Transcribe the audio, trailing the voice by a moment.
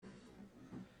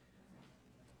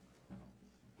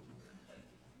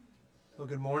Well,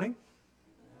 good morning.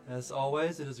 As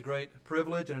always, it is a great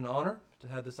privilege and an honor to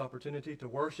have this opportunity to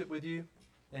worship with you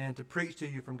and to preach to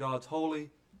you from God's holy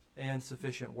and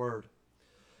sufficient word.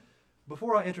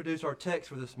 Before I introduce our text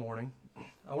for this morning,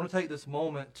 I want to take this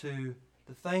moment to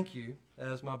thank you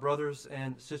as my brothers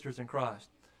and sisters in Christ.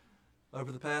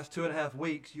 Over the past 2.5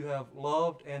 weeks, you have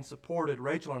loved and supported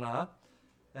Rachel and I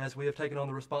as we have taken on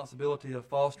the responsibility of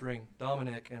fostering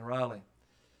Dominic and Riley.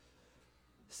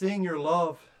 Seeing your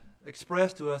love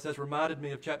expressed to us has reminded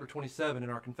me of chapter 27 in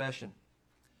our confession.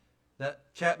 That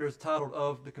chapter is titled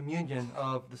Of the Communion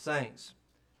of the Saints.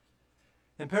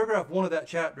 And paragraph 1 of that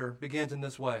chapter begins in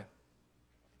this way.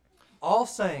 All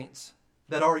saints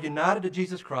that are united to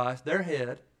Jesus Christ, their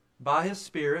head, by His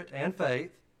Spirit and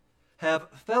faith, have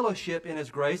fellowship in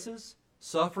His graces,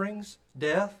 sufferings,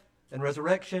 death, and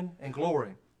resurrection, and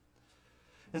glory.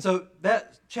 And so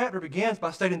that chapter begins by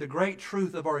stating the great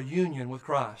truth of our union with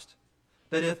Christ.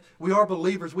 That if we are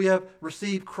believers, we have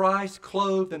received Christ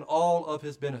clothed in all of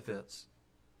His benefits.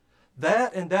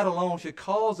 That and that alone should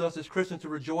cause us as Christians to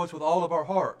rejoice with all of our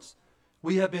hearts.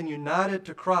 We have been united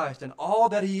to Christ, and all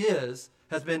that He is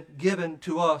has been given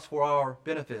to us for our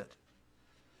benefit.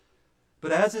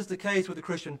 But as is the case with the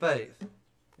Christian faith,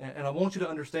 and I want you to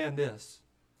understand this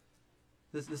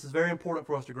is very important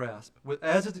for us to grasp.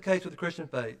 As is the case with the Christian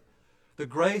faith, the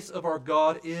grace of our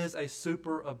God is a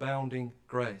superabounding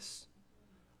grace.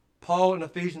 Paul in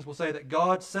Ephesians will say that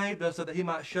God saved us so that He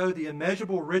might show the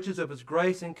immeasurable riches of His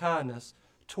grace and kindness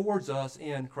towards us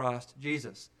in Christ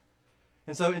Jesus.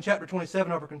 And so in chapter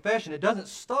 27 of our confession, it doesn't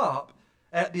stop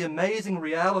at the amazing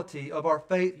reality of our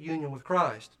faith union with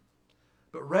Christ,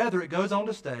 but rather it goes on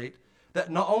to state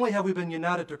that not only have we been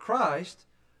united to Christ,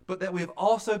 but that we have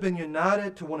also been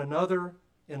united to one another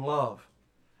in love.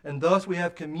 And thus we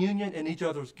have communion in each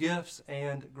other's gifts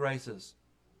and graces.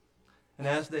 And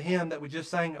as the hymn that we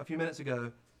just sang a few minutes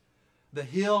ago, the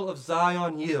hill of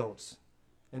Zion yields.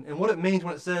 And what it means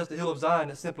when it says the hill of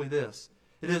Zion is simply this.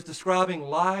 It is describing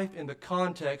life in the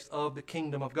context of the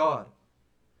kingdom of God,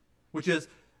 which is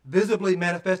visibly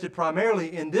manifested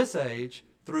primarily in this age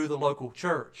through the local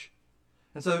church.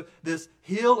 And so this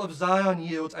hill of Zion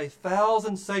yields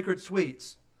 1,000 sacred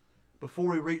sweets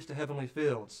before we reach the heavenly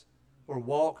fields or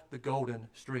walk the golden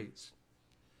streets.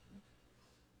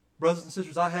 Brothers and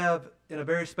sisters, I have, in a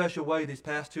very special way these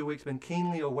past 2 weeks, been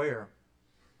keenly aware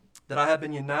that I have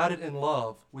been united in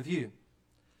love with you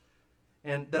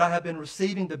and that I have been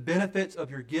receiving the benefits of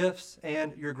your gifts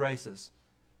and your graces.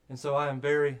 And so I am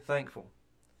very thankful.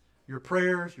 Your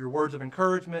prayers, your words of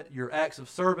encouragement, your acts of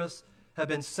service have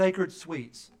been sacred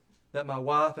sweets that my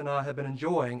wife and I have been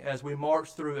enjoying as we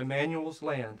march through Emmanuel's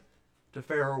land to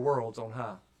fairer worlds on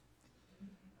high.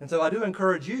 And so I do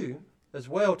encourage you as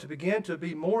well to begin to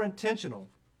be more intentional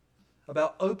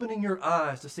about opening your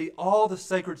eyes to see all the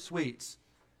sacred sweets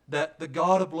that the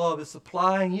God of love is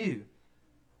supplying you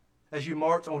as you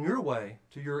march on your way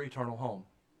to your eternal home.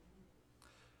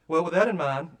 Well, with that in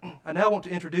mind, I now want to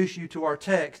introduce you to our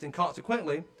text and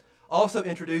consequently also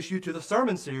introduce you to the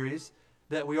sermon series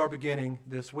that we are beginning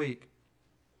this week.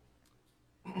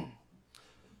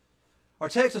 Our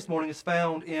text this morning is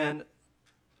found in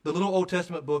the little Old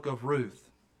Testament book of Ruth.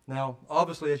 Now,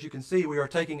 obviously, as you can see, we are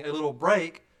taking a little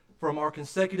break from our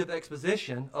consecutive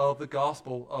exposition of the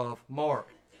Gospel of Mark.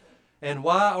 And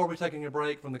why are we taking a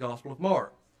break from the Gospel of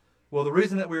Mark? Well, the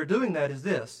reason that we are doing that is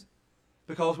this,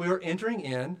 because we are entering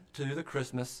into the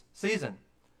Christmas season.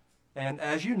 And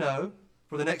as you know,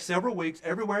 for the next several weeks,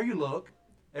 everywhere you look,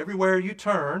 everywhere you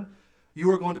turn,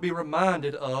 you are going to be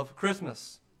reminded of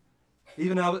Christmas.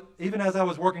 Even as I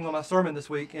was working on my sermon this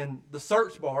week, in the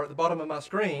search bar at the bottom of my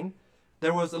screen,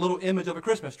 there was a little image of a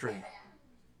Christmas tree.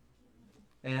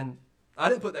 And I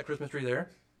didn't put that Christmas tree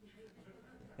there.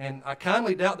 And I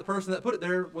kindly doubt the person that put it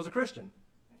there was a Christian.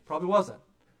 Probably wasn't.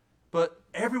 But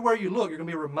everywhere you look, you're going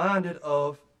to be reminded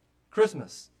of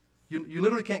Christmas. You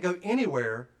literally can't go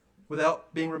anywhere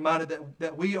without being reminded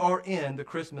that we are in the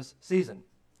Christmas season.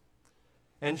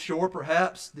 And sure,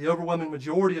 perhaps the overwhelming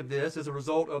majority of this is a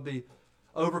result of the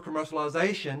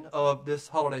over-commercialization of this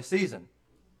holiday season.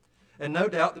 And no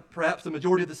doubt that perhaps the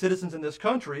majority of the citizens in this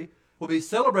country will be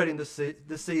celebrating this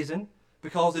season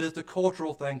because it is the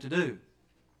cultural thing to do.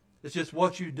 It's just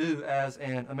what you do as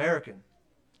an American.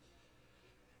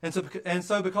 And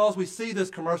so because we see this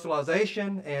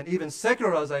commercialization and even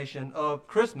secularization of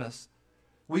Christmas,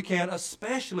 we can,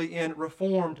 especially in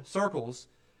Reformed circles,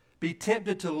 be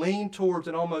tempted to lean towards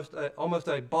an almost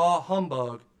a bah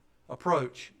humbug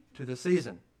approach to the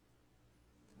season.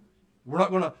 We're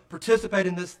not going to participate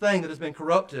in this thing that has been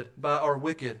corrupted by our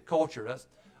wicked culture. That's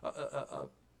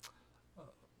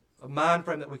a mind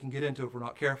frame that we can get into if we're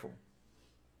not careful.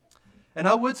 And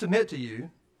I would submit to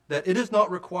you that it is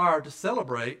not required to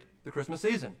celebrate the Christmas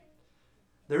season.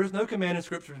 There is no command in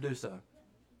Scripture to do so.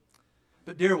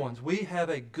 But dear ones, we have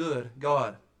a good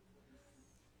God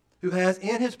who has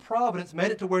in his providence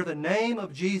made it to where the name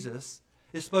of Jesus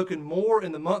is spoken more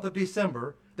in the month of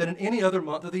December than in any other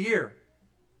month of the year.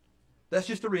 That's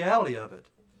just the reality of it.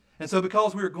 And so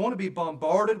because we are going to be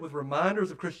bombarded with reminders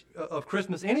of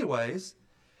Christmas anyways,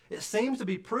 it seems to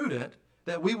be prudent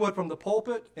that we would, from the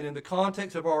pulpit and in the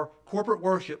context of our corporate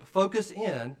worship, focus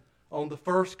in on the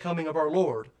first coming of our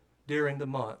Lord during the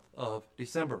month of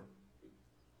December.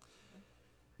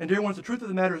 And dear ones, the truth of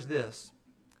the matter is this.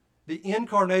 The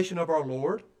incarnation of our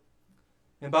Lord,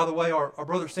 and by the way, our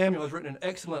brother Samuel has written an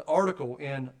excellent article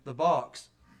in the box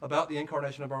about the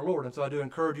incarnation of our Lord, and so I do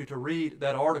encourage you to read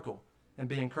that article and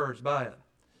be encouraged by it.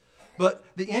 But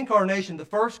the incarnation, the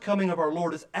first coming of our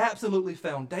Lord, is absolutely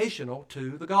foundational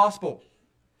to the gospel.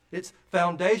 It's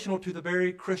foundational to the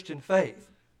very Christian faith.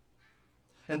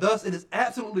 And thus it is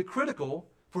absolutely critical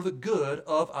for the good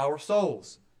of our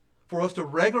souls, for us to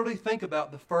regularly think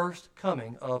about the first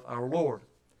coming of our Lord.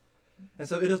 And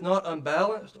so it is not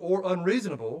unbalanced or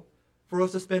unreasonable for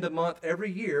us to spend a month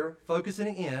every year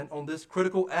focusing in on this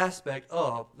critical aspect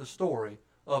of the story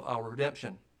of our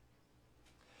redemption.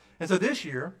 And so this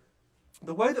year,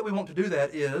 the way that we want to do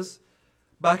that is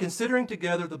by considering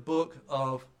together the book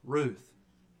of Ruth.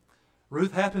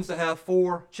 Ruth happens to have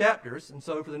 4 chapters, and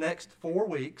so for the next 4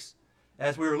 weeks,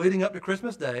 as we are leading up to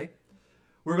Christmas Day,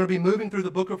 we're going to be moving through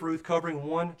the book of Ruth, covering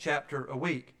 1 chapter a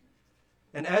week.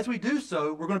 And as we do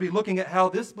so, we're going to be looking at how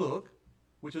this book,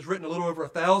 which was written a little over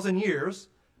 1,000 years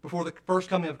before the first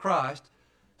coming of Christ,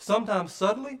 sometimes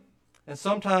subtly and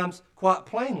sometimes quite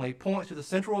plainly points to the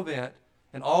central event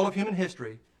in all of human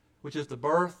history, which is the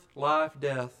birth, life,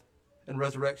 death, and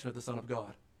resurrection of the Son of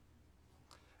God.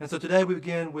 And so today we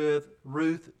begin with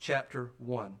Ruth chapter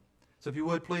 1. So if you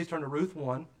would, please turn to Ruth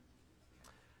 1,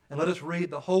 and let us read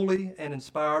the holy and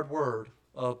inspired word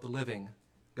of the living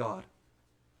God.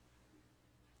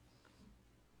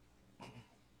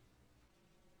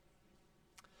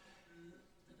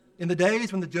 In the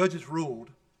days when the judges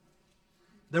ruled,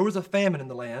 there was a famine in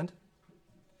the land,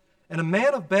 and a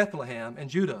man of Bethlehem in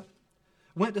Judah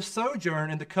went to sojourn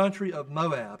in the country of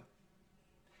Moab,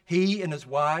 he and his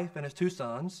wife and his 2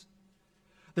 sons.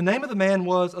 The name of the man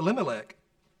was Elimelech,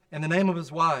 and the name of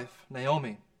his wife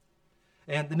Naomi.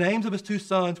 And the names of his 2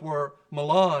 sons were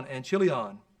Mahlon and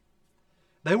Chilion.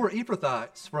 They were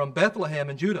Ephrathites from Bethlehem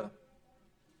in Judah.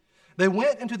 They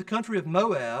went into the country of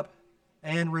Moab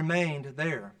and remained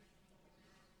there.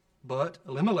 But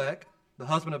Elimelech, the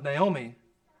husband of Naomi,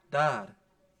 died,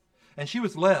 and she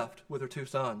was left with her 2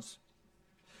 sons.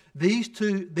 These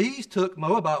took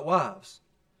Moabite wives.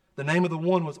 The name of the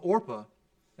one was Orpah,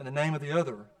 and the name of the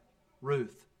other,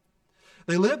 Ruth.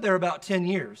 They lived there about 10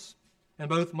 years, and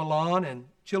both Mahlon and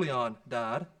Chilion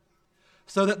died,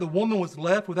 so that the woman was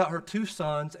left without her 2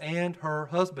 sons and her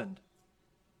husband.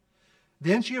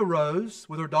 Then she arose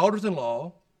with her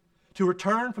daughters-in-law to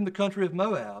return from the country of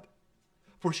Moab,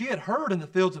 for she had heard in the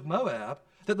fields of Moab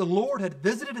that the Lord had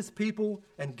visited his people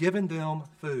and given them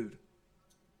food.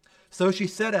 So she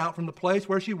set out from the place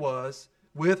where she was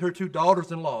with her 2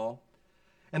 daughters-in-law,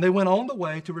 and they went on the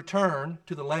way to return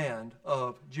to the land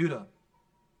of Judah.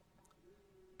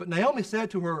 But Naomi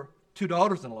said to her 2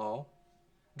 daughters-in-law,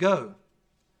 "Go,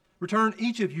 return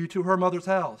each of you to her mother's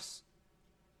house.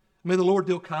 May the Lord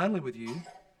deal kindly with you,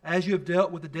 as you have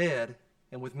dealt with the dead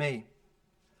and with me.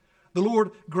 The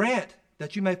Lord grant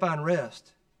that you may find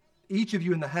rest, each of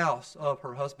you in the house of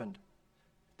her husband."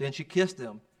 Then she kissed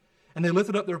them, and they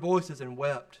lifted up their voices and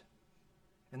wept.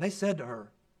 And they said to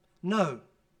her, "No,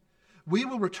 we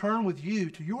will return with you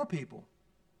to your people."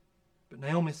 But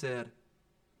Naomi said,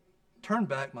 "Turn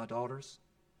back, my daughters.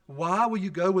 Why will you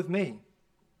go with me?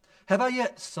 Have I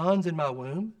yet sons in my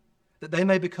womb, that they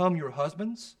may become your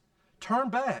husbands? Turn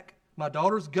back, my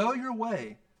daughters, go your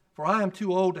way, for I am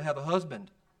too old to have a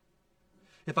husband.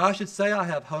 If I should say I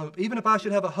have hope, even if I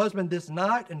should have a husband this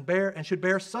night and should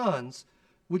bear sons,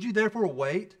 would you therefore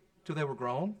wait till they were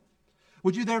grown?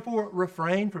 Would you therefore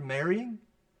refrain from marrying?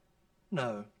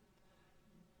 No,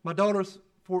 my daughters,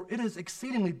 for it is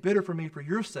exceedingly bitter for me for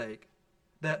your sake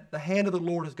that the hand of the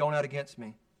Lord has gone out against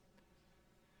me."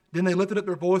 Then they lifted up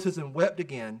their voices and wept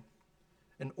again,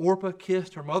 and Orpah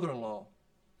kissed her mother-in-law,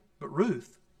 but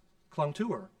Ruth clung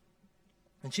to her.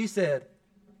 And she said,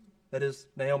 that is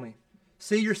Naomi,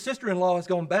 "See, your sister-in-law has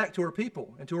gone back to her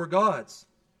people and to her gods.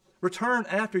 Return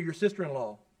after your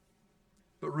sister-in-law."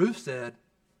 But Ruth said,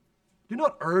 "Do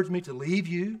not urge me to leave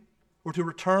you or to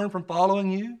return from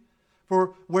following you,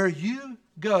 for where you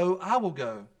go, I will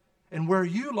go, and where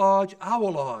you lodge, I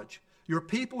will lodge. Your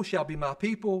people shall be my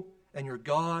people, and your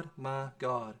God my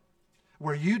God.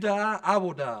 Where you die, I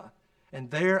will die,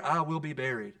 and there I will be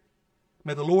buried.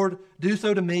 May the Lord do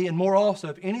so to me, and more also,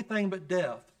 if anything but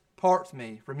death parts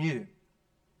me from you."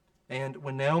 And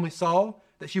when Naomi saw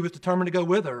that she was determined to go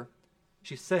with her,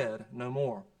 she said no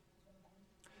more.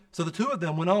 So the two of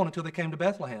them went on until they came to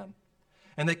Bethlehem.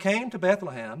 And they came to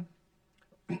Bethlehem,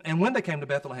 and when they came to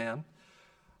Bethlehem,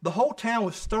 the whole town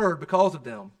was stirred because of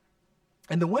them.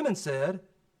 And the women said,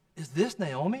 "Is this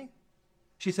Naomi?"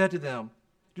 She said to them,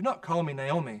 "Do not call me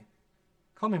Naomi.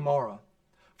 Call me Mara.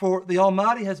 For the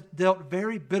Almighty has dealt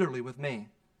very bitterly with me.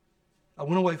 I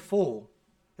went away full,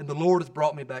 and the Lord has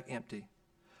brought me back empty.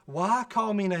 Why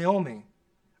call me Naomi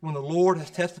when the Lord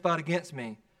has testified against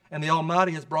me, and the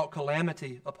Almighty has brought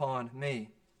calamity upon me?"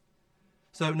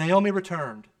 So Naomi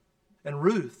returned, and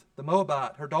Ruth, the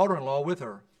Moabite, her daughter-in-law, with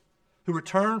her, who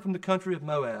returned from the country of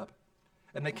Moab.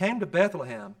 And they came to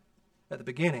Bethlehem at the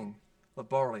beginning of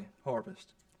barley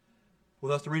harvest.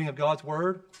 With us, the reading of God's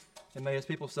word, and may his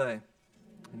people say,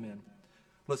 Amen.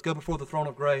 Let's go before the throne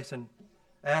of grace and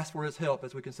ask for his help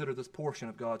as we consider this portion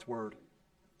of God's word.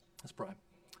 Let's pray.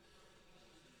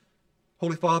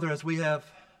 Holy Father, as we have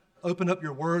opened up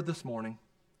your word this morning,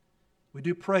 we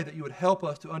do pray that you would help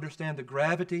us to understand the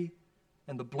gravity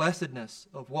and the blessedness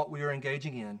of what we are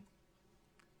engaging in.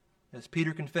 As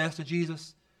Peter confessed to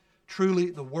Jesus,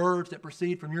 truly the words that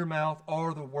proceed from your mouth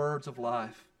are the words of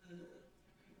life.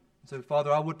 And so,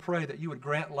 Father, I would pray that you would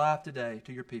grant life today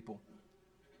to your people.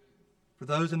 For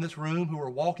those in this room who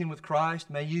are walking with Christ,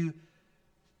 may you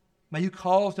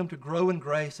cause them to grow in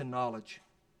grace and knowledge.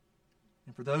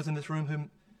 And for those in this room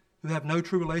who have no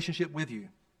true relationship with you,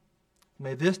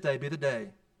 may this day be the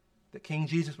day that King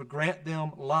Jesus would grant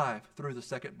them life through the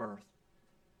second birth.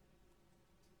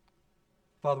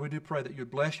 Father, we do pray that you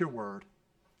would bless your word.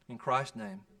 In Christ's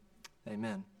name,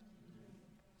 amen.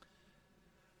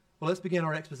 Well, let's begin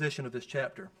our exposition of this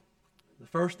chapter. The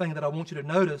first thing that I want you to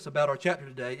notice about our chapter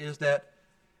today is that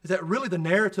really the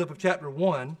narrative of chapter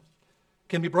 1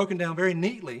 can be broken down very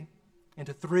neatly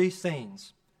into three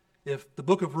scenes. If the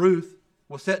book of Ruth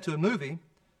was set to a movie,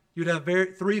 you'd have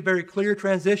three very clear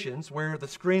transitions where the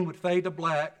screen would fade to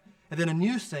black and then a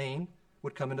new scene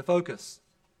would come into focus.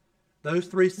 Those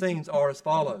three scenes are as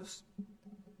follows.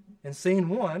 In scene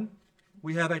 1,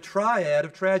 we have a triad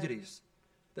of tragedies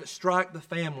that strike the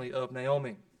family of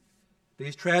Naomi.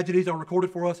 These tragedies are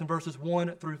recorded for us in verses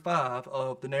 1 through 5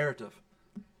 of the narrative.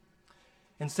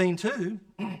 In scene 2,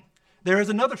 there is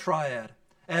another triad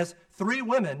as three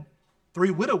widow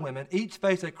women, each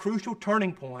face a crucial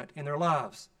turning point in their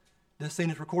lives. This scene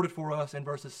is recorded for us in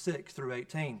verses 6 through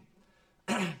 18.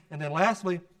 And then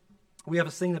lastly, we have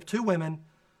a scene of two women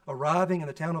arriving in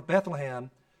the town of Bethlehem,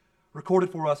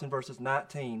 recorded for us in verses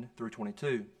 19 through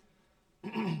 22.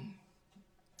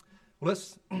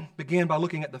 Let's begin by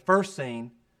looking at the first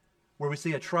scene where we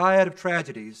see a triad of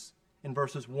tragedies in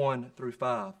verses 1 through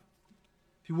 5.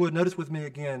 If you would, notice with me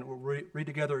again, we'll read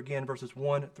together again verses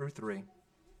 1 through 3.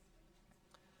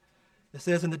 It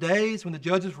says, "In the days when the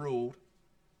judges ruled,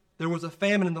 there was a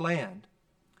famine in the land,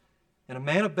 and a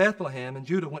man of Bethlehem in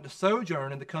Judah went to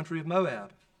sojourn in the country of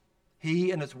Moab,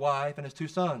 he and his wife and his two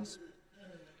sons.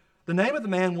 The name of the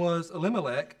man was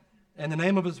Elimelech, and the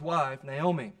name of his wife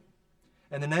Naomi.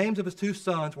 And the names of his two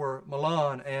sons were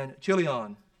Mahlon and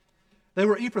Chilion. They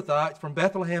were Ephrathites from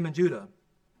Bethlehem in Judah.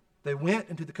 They went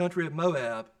into the country of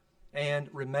Moab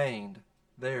and remained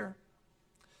there."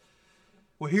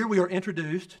 Well, here we are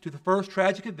introduced to the first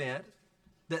tragic event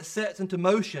that sets into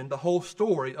motion the whole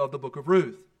story of the book of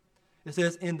Ruth. It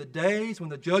says, "In the days when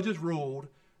the judges ruled,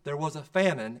 there was a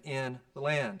famine in the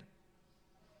land."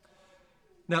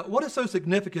 Now, what is so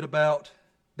significant about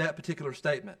that particular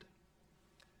statement?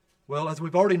 Well, as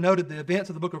we've already noted, the events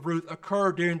of the book of Ruth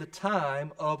occurred during the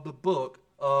time of the book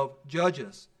of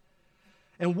Judges.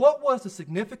 And what was the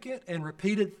significant and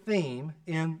repeated theme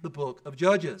in the book of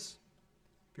Judges?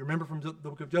 If you remember from the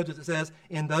book of Judges, it says,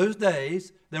 "In those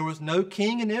days there was no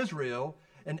king in Israel,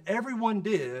 and everyone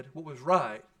did what was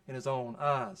right in his own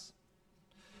eyes."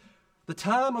 The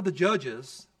time of the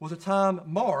Judges was a time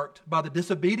marked by the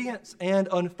disobedience and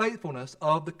unfaithfulness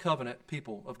of the covenant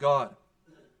people of God.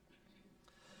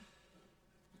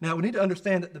 Now, we need to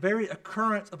understand that the very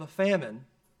occurrence of a famine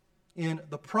in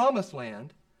the Promised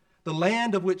Land, the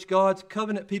land of which God's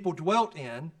covenant people dwelt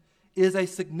in, is a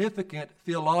significant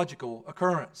theological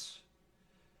occurrence.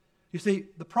 You see,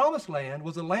 the Promised Land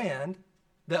was a land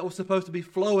that was supposed to be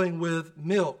flowing with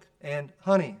milk and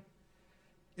honey.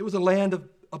 It was a land of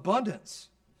abundance.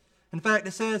 In fact,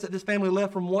 it says that this family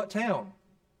left from what town?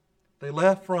 They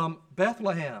left from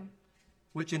Bethlehem.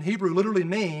 which in Hebrew literally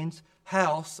means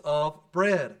house of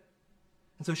bread.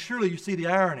 And so surely you see the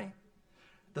irony.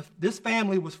 This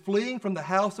family was fleeing from the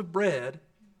house of bread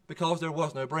because there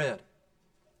was no bread.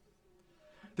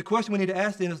 The question we need to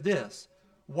ask then is this: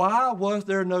 why was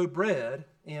there no bread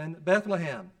in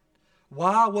Bethlehem?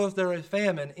 Why was there a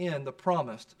famine in the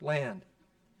promised land?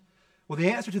 Well, the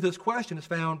answer to this question is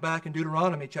found back in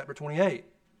Deuteronomy chapter 28,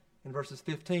 in verses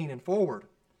 15 and forward,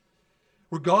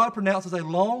 where God pronounces a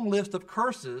long list of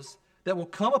curses that will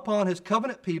come upon his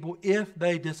covenant people if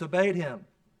they disobeyed him.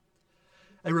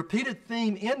 A repeated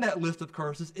theme in that list of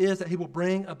curses is that he will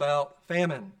bring about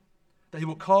famine, that he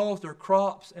will cause their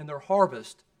crops and their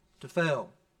harvest to fail.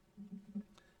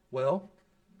 Well,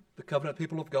 the covenant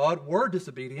people of God were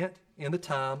disobedient in the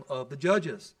time of the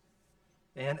judges.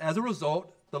 And as a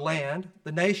result, the land,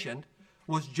 the nation,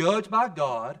 was judged by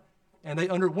God, and they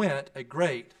underwent a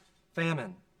great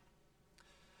famine.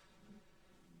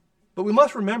 But we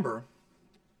must remember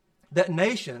that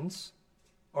nations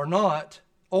are not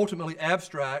ultimately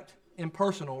abstract,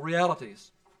 impersonal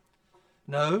realities.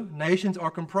 No, nations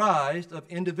are comprised of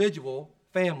individual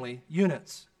family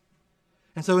units.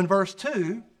 And so in verse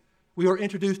 2, we are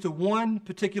introduced to one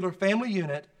particular family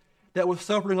unit that was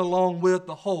suffering along with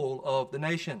the whole of the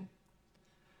nation.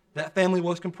 That family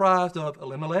was comprised of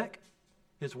Elimelech,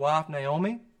 his wife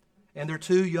Naomi, and their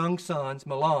two young sons,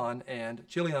 Mahlon and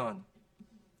Chilion.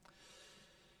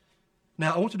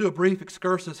 Now, I want to do a brief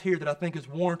excursus here that I think is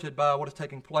warranted by what is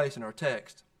taking place in our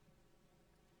text.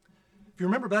 If you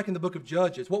remember back in the book of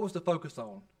Judges, what was the focus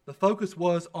on? The focus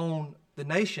was on the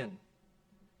nation.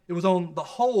 It was on the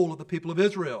whole of the people of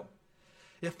Israel.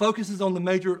 It focuses on the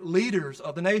major leaders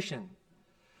of the nation.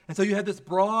 And so you have this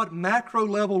broad macro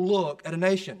level look at a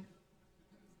nation.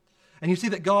 And you see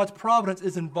that God's providence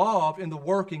is involved in the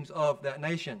workings of that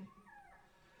nation.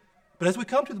 But as we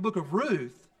come to the book of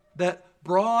Ruth, that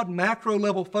broad macro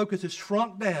level focus is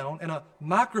shrunk down, and a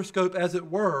microscope, as it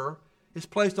were, is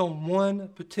placed on one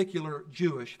particular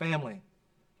Jewish family.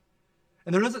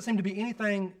 And there doesn't seem to be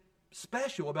anything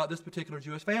special about this particular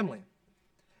Jewish family.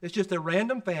 It's just a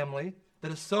random family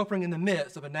that is suffering in the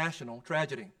midst of a national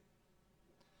tragedy.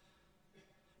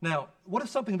 Now, what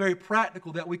is something very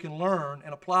practical that we can learn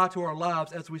and apply to our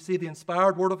lives as we see the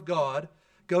inspired Word of God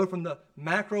go from the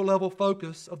macro level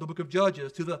focus of the book of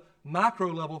Judges to the micro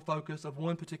level focus of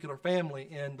one particular family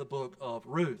in the book of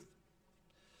Ruth?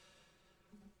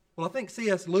 Well, I think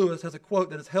C.S. Lewis has a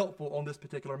quote that is helpful on this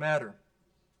particular matter.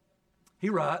 He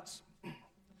writes,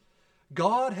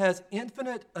 "God has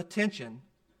infinite attention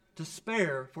to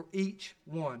spare for each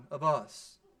one of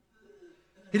us.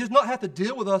 He does not have to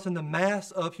deal with us in the mass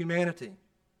of humanity.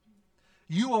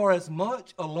 You are as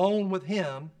much alone with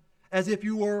him as if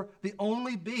you were the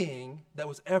only being that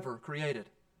was ever created."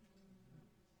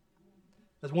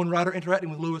 As one writer interacting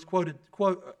with Lewis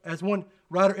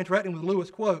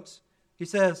quotes, he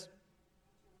says,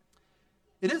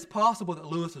 "It is possible that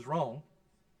Lewis is wrong.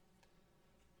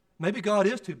 Maybe God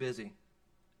is too busy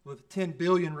with 10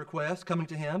 billion requests coming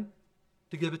to him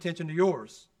to give attention to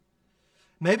yours.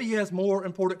 Maybe he has more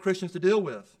important Christians to deal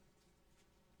with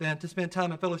than to spend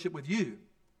time in fellowship with you,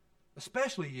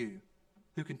 especially you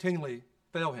who continually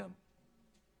fail him."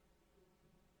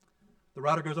 The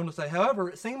writer goes on to say, "However,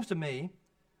 it seems to me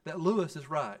that Lewis is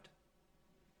right.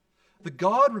 The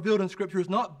God revealed in Scripture is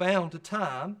not bound to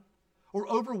time or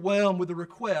overwhelmed with the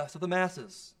requests of the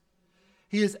masses.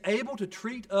 He is able to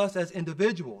treat us as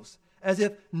individuals, as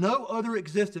if no other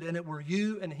existed and it were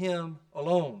you and him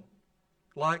alone,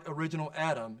 like original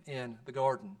Adam in the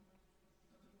garden."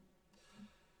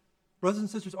 Brothers and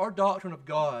sisters, our doctrine of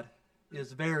God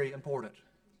is very important,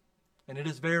 and it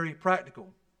is very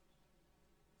practical.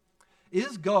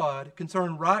 Is God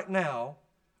concerned right now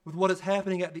with what is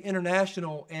happening at the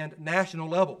international and national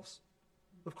levels?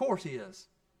 Of course he is.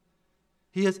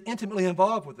 He is intimately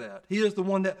involved with that. He is the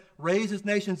one that raises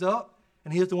nations up,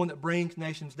 and he is the one that brings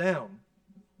nations down.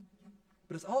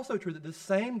 But it's also true that this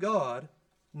same God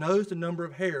knows the number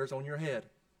of hairs on your head.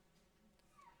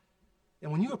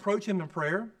 And when you approach him in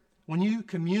prayer, when you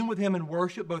commune with him in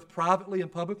worship, both privately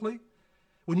and publicly,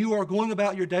 when you are going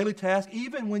about your daily task,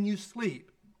 even when you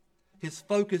sleep, his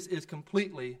focus is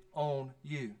completely on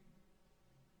you.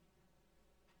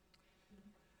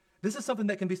 This is something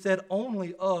that can be said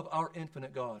only of our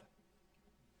infinite God.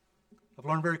 I've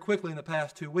learned very quickly in the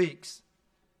past 2 weeks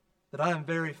that I am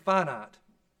very finite.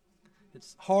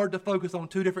 It's hard to focus on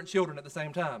 2 different children at the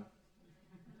same time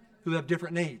who have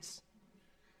different needs.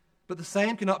 But the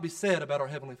same cannot be said about our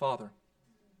Heavenly Father.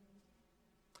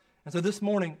 And so this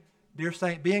morning, dear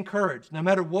saint, be encouraged. No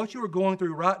matter what you are going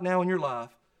through right now in your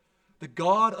life, the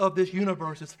God of this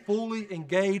universe is fully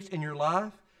engaged in your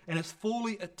life and is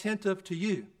fully attentive to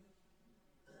you.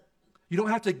 You don't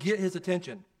have to get his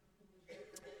attention.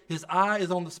 His eye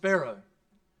is on the sparrow.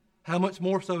 How much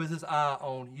more so is his eye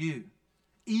on you,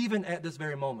 even at this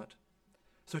very moment?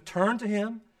 So turn to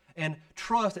him and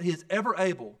trust that he is ever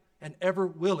able and ever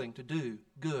willing to do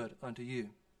good unto you.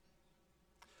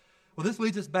 Well, this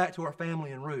leads us back to our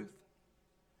family and Ruth.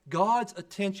 God's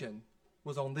attention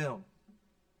was on them.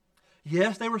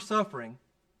 Yes, they were suffering,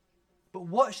 but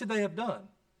what should they have done?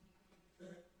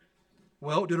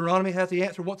 Well, Deuteronomy has the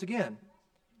answer once again.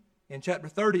 In chapter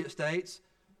 30 it states,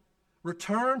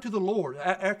 return to the Lord.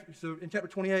 So in chapter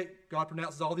 28, God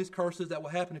pronounces all these curses that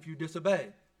will happen if you disobey.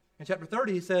 In chapter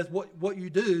 30, he says what you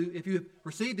do, if you have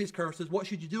received these curses, what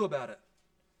should you do about it?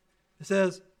 It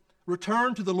says,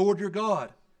 return to the Lord your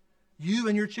God, you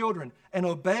and your children, and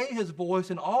obey his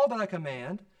voice in all that I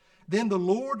command. Then the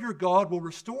Lord your God will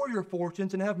restore your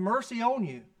fortunes and have mercy on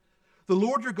you. The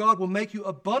Lord your God will make you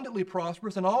abundantly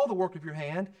prosperous in all the work of your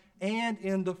hand and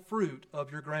in the fruit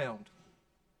of your ground.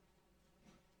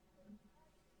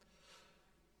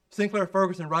 Sinclair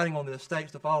Ferguson, writing on this,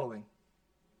 states the following.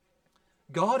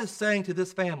 God is saying to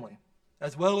this family,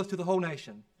 as well as to the whole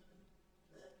nation,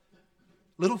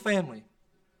 little family,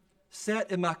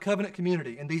 set in my covenant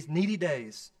community in these needy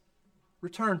days,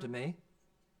 return to me.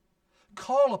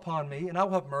 Call upon me, and I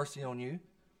will have mercy on you.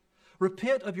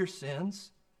 Repent of your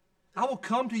sins. I will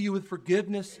come to you with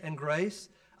forgiveness and grace.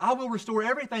 I will restore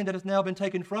everything that has now been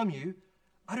taken from you.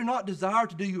 I do not desire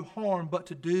to do you harm, but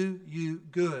to do you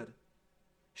good.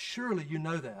 Surely you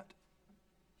know that.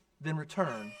 Then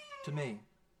return to me.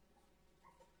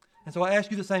 And so I ask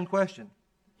you the same question.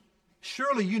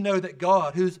 Surely you know that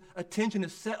God, whose attention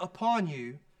is set upon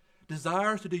you,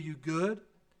 desires to do you good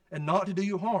and not to do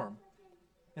you harm.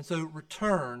 And so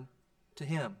return to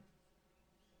him.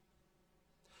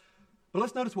 But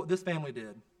let's notice what this family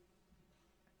did.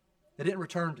 They didn't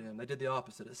return to him. They did the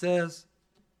opposite. It says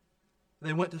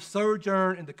they went to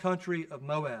sojourn in the country of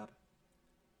Moab.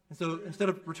 And so instead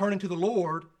of returning to the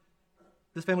Lord,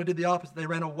 this family did the opposite. They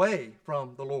ran away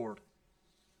from the Lord.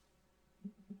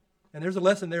 And there's a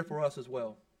lesson there for us as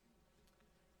well.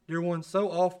 Dear ones,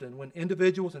 so often when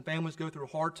individuals and families go through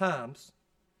hard times,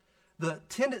 the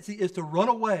tendency is to run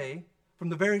away from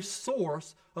the very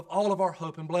source of all of our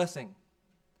hope and blessing.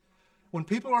 When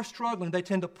people are struggling, they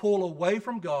tend to pull away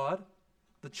from God,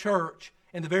 the church,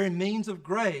 and the very means of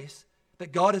grace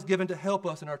that God has given to help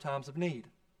us in our times of need.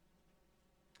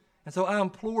 And so I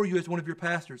implore you as one of your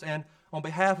pastors and on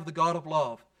behalf of the God of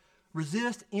love,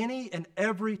 resist any and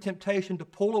every temptation to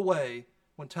pull away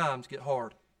when times get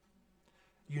hard.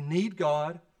 You need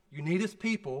God, you need his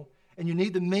people, and you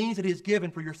need the means that he has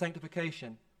given for your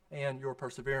sanctification and your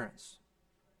perseverance.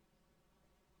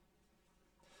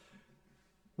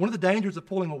 One of the dangers of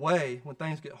pulling away when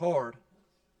things get hard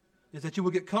is that you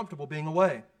will get comfortable being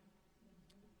away,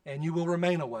 and you will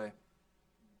remain away.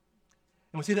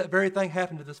 And we see that very thing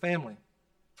happen to this family.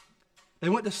 They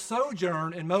went to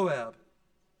sojourn in Moab,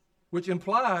 which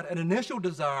implied an initial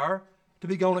desire to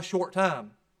be gone a short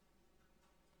time.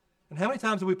 And how many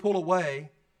times do we pull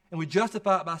away and we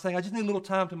justify it by saying, I just need a little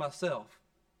time to myself?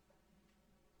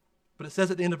 But it says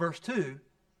at the end of verse 2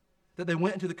 that they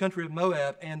went into the country of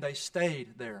Moab and they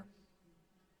stayed there.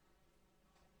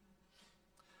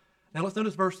 Now let's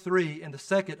notice verse 3 and the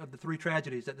second of the three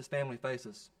tragedies that this family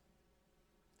faces.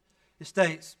 It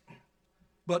states,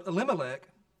 but Elimelech,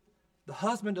 the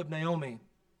husband of Naomi,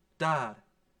 died,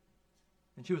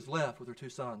 and she was left with her two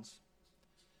sons.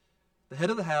 The head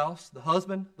of the house, the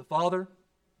husband, the father,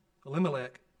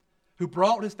 Elimelech, who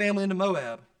brought his family into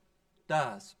Moab,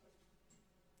 dies.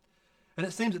 And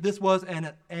it seems that this was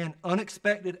an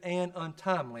unexpected and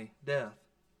untimely death.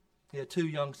 He had two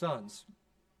young sons.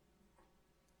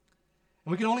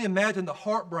 And we can only imagine the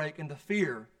heartbreak and the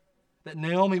fear that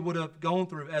Naomi would have gone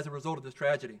through as a result of this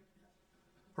tragedy.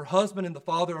 Her husband and the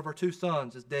father of her two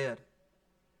sons is dead.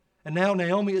 And now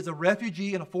Naomi is a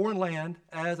refugee in a foreign land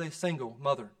as a single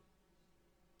mother.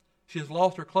 She has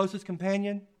lost her closest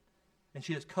companion, and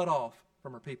she is cut off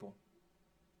from her people.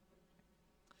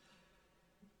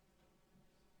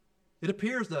 It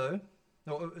appears, though,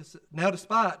 now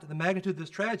despite the magnitude of this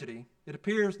tragedy, it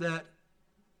appears that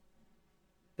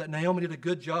Naomi did a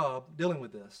good job dealing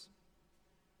with this.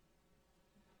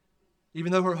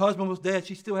 Even though her husband was dead,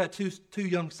 she still had two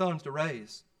young sons to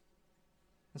raise.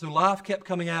 And so life kept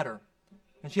coming at her,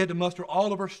 and she had to muster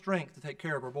all of her strength to take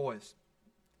care of her boys.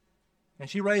 And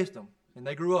she raised them, and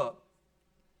they grew up.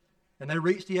 And they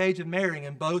reached the age of marrying,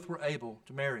 and both were able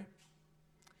to marry.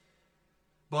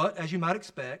 But, as you might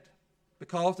expect,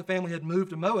 because the family had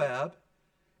moved to Moab,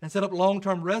 and set up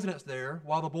long-term residence there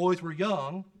while the boys were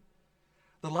young,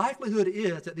 the likelihood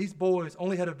is that these boys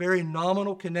only had a very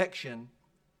nominal connection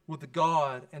with the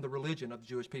God and the religion of the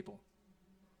Jewish people.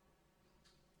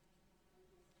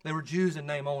 They were Jews in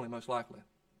name only, most likely.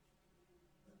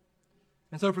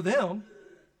 And so for them,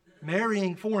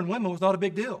 marrying foreign women was not a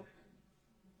big deal.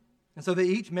 And so they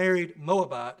each married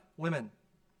Moabite women.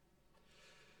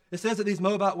 It says that these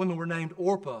Moabite women were named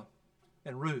Orpah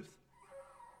and Ruth.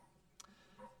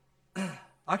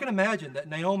 I can imagine that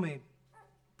Naomi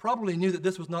probably knew that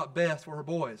this was not best for her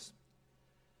boys.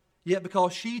 Yet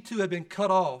because she too had been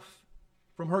cut off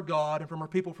from her God and from her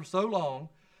people for so long,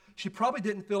 she probably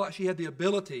didn't feel like she had the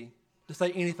ability to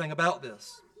say anything about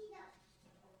this.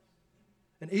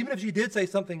 And even if she did say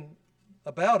something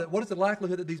about it, what is the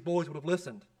likelihood that these boys would have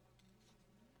listened?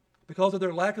 Because of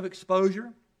their lack of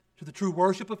exposure to the true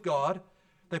worship of God,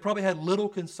 they probably had little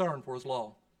concern for His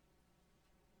law.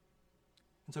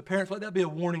 And so parents, let that be a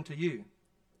warning to you.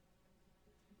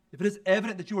 If it is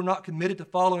evident that you are not committed to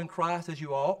following Christ as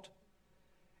you ought,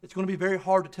 it's going to be very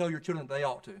hard to tell your children that they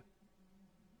ought to.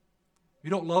 If you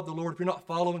don't love the Lord, if you're not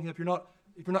following Him, if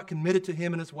you're not committed to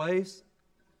Him and His ways,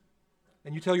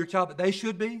 and you tell your child that they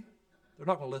should be, they're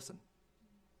not going to listen.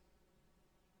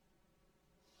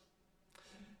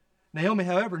 Naomi,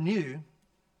 however, knew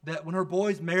that when her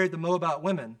boys married the Moabite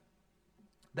women,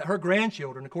 that her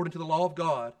grandchildren, according to the law of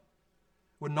God,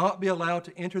 would not be allowed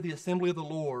to enter the assembly of the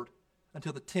Lord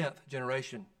until the 10th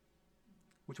generation,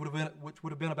 which would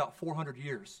have been about 400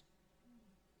 years.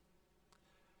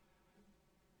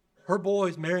 Her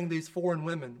boys marrying these foreign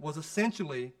women was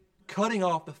essentially cutting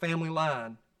off the family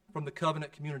line from the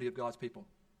covenant community of God's people.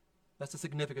 That's the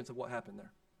significance of what happened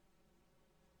there.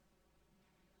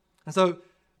 And so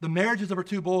the marriages of her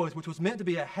two boys, which was meant to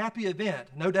be a happy event,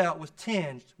 no doubt was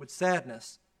tinged with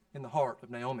sadness in the heart of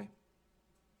Naomi.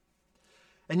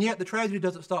 And yet the tragedy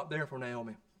doesn't stop there for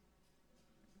Naomi.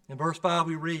 In verse 5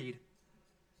 we read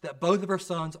that both of her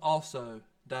sons also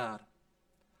died,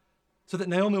 so that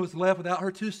Naomi was left without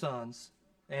her two sons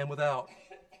and without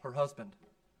her husband.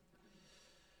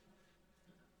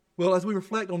 Well, as we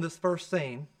reflect on this first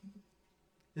scene,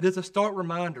 it is a stark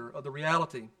reminder of the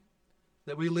reality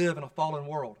that we live in a fallen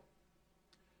world,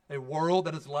 a world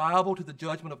that is liable to the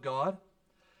judgment of God,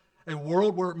 a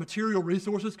world where material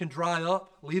resources can dry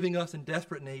up, leaving us in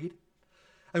desperate need,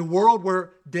 a world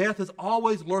where death is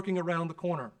always lurking around the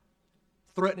corner,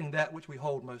 threatening that which we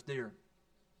hold most dear.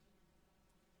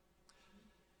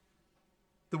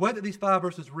 The way that these 5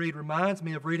 verses read reminds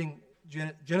me of reading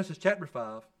Genesis chapter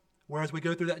 5, where as we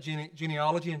go through that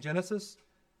genealogy in Genesis,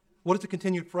 what is the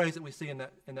continued phrase that we see in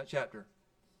that chapter?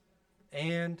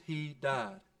 And he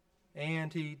died.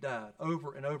 And he died.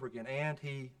 Over and over again. And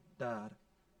he died.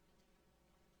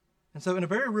 And so in a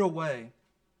very real way,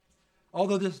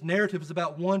 although this narrative is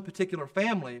about one particular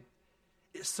family,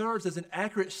 it serves as an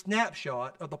accurate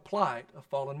snapshot of the plight of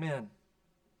fallen men.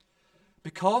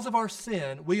 Because of our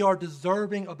sin, we are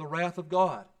deserving of the wrath of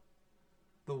God.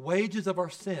 The wages of our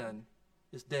sin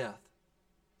is death.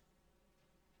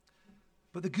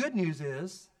 But the good news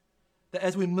is that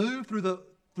as we move through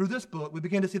this book, we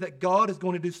begin to see that God is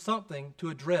going to do something to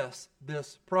address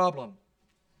this problem.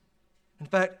 In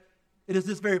fact, it is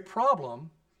this very problem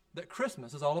that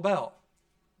Christmas is all about.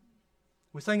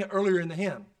 We sang it earlier in the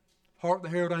hymn, Hark the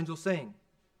Herald Angels Sing.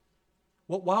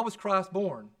 Why was Christ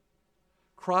born?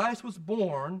 Christ was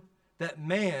born that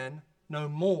man no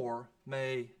more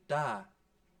may die.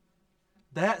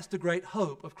 That's the great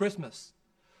hope of Christmas.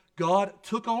 God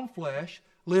took on flesh,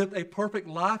 lived a perfect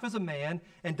life as a man,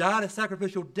 and died a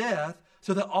sacrificial death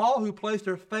so that all who placed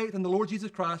their faith in the Lord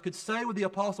Jesus Christ could say with the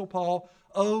Apostle Paul,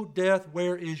 "O death,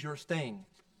 where is your sting?"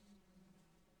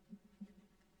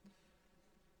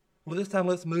 Well, this time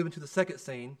let's move into the second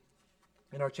scene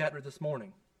in our chapter this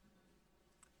morning,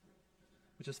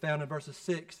 which is found in verses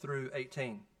 6 through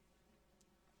 18.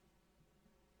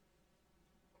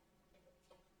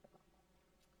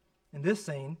 In this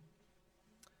scene,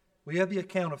 we have the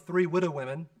account of 3 widow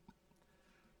women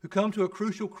who come to a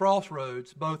crucial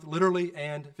crossroads, both literally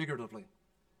and figuratively.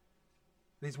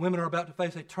 These women are about to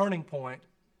face a turning point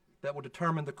that will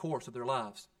determine the course of their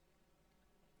lives.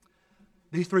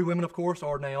 These 3 women, of course,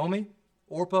 are Naomi,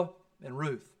 Orpah, and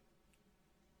Ruth.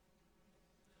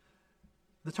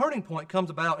 The turning point comes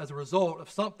about as a result of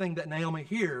something that Naomi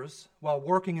hears while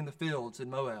working in the fields in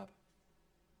Moab.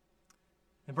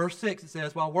 In verse 6 it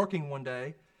says, while working one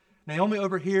day, Naomi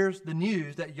overhears the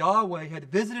news that Yahweh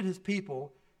had visited his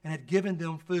people and had given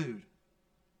them food.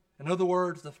 In other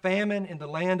words, the famine in the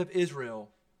land of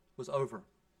Israel was over.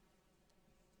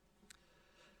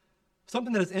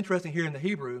 Something that is interesting here in the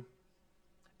Hebrew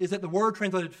is that the word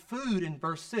translated food in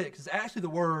verse 6 is actually the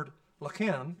word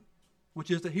lechem,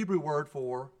 which is the Hebrew word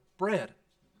for bread.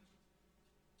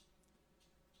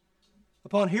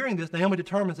 Upon hearing this, Naomi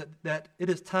determines that it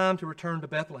is time to return to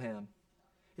Bethlehem.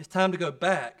 It's time to go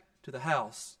back to the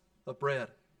house of bread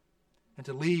and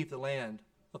to leave the land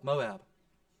of Moab.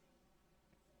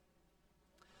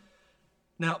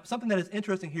 Now, something that is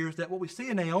interesting here is that what we see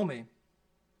in Naomi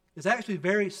is actually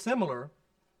very similar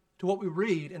to what we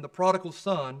read in the prodigal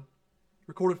son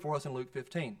recorded for us in Luke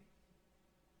 15.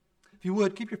 If you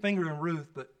would, keep your finger in Ruth,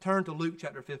 but turn to Luke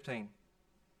chapter 15.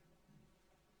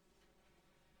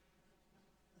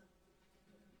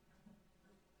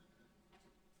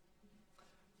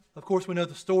 Of course, we know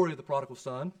the story of the prodigal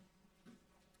son.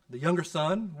 The younger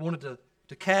son wanted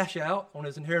to cash out on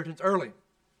his inheritance early.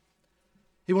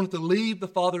 He wanted to leave the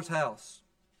father's house.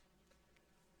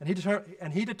 And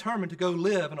he determined to go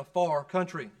live in a far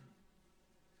country.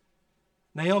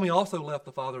 Naomi also left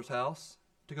the father's house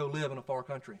to go live in a far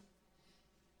country.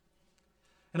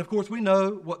 And of course, we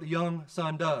know what the young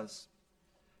son does.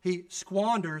 He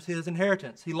squanders his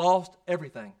inheritance. He lost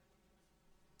everything.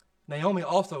 Naomi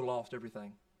also lost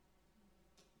everything.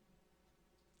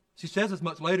 She says as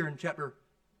much later in chapter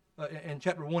 1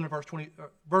 and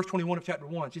verse 21 of chapter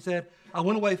 1. She said, I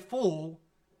went away full,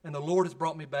 and the Lord has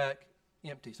brought me back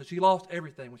empty. So she lost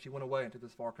everything when she went away into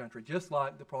this far country, just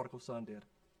like the prodigal son did.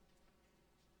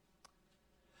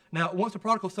 Now, once the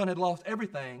prodigal son had lost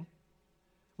everything,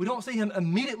 we don't see him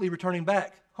immediately returning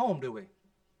back home, do we?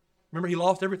 Remember, he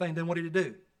lost everything, then what did he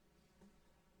do?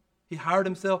 He hired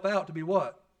himself out to be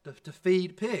what? To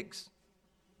feed pigs.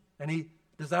 And he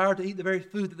desired to eat the very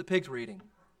food that the pigs were eating.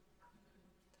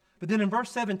 But then in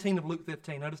verse 17 of Luke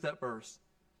 15, notice that verse,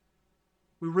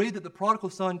 we read that the prodigal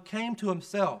son came to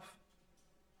himself.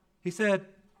 He said,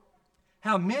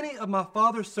 how many of my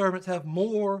father's servants have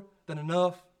more than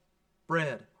enough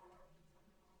bread,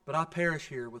 but I perish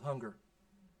here with hunger.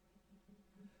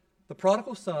 The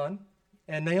prodigal son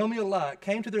and Naomi alike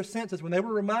came to their senses when they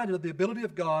were reminded of the ability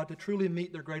of God to truly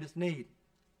meet their greatest need.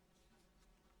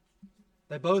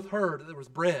 They both heard that there was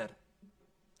bread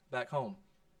back home.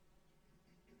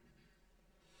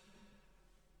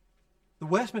 The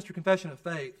Westminster Confession of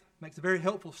Faith makes a very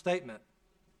helpful statement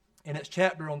in its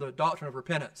chapter on the doctrine of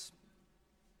repentance.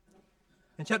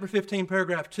 In chapter 15,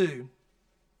 paragraph 2,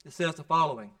 it says the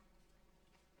following.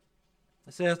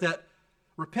 It says that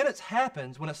repentance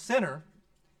happens when a sinner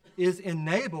is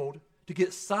enabled to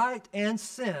get sight and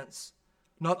sense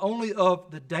not only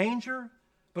of the danger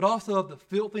but also of the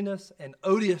filthiness and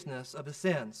odiousness of his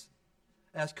sins,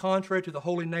 as contrary to the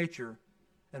holy nature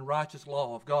and righteous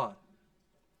law of God.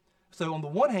 So on the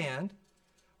one hand,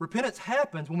 repentance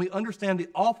happens when we understand the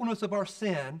awfulness of our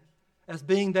sin as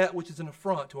being that which is an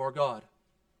affront to our God.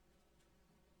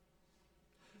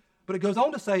 But it goes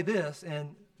on to say this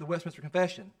in the Westminster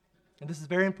Confession, and this is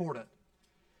very important.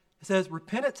 It says,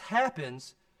 repentance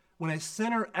happens when a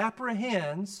sinner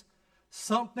apprehends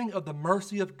something of the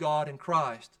mercy of God in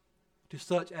Christ to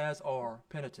such as are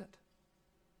penitent.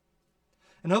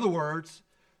 In other words,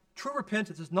 true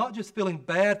repentance is not just feeling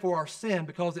bad for our sin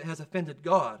because it has offended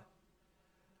God,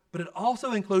 but it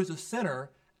also includes a sinner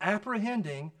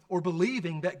apprehending or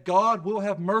believing that God will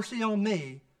have mercy on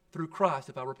me through Christ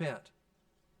if I repent.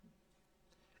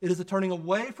 It is a turning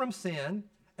away from sin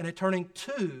and a turning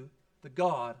to the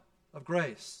God of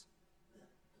grace.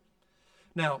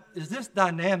 Now, is this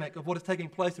dynamic of what is taking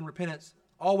place in repentance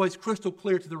always crystal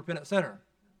clear to the repentant sinner?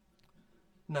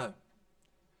 No.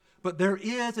 But there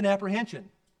is an apprehension.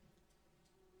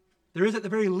 There is at the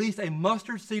very least a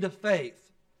mustard seed of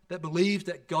faith that believes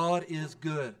that God is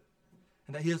good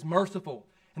and that he is merciful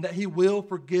and that he will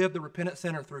forgive the repentant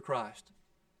sinner through Christ.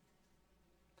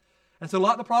 And so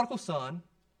like the prodigal son,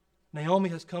 Naomi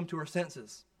has come to her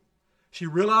senses. She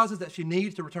realizes that she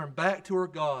needs to return back to her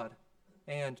God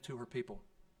and to her people.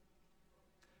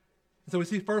 And so we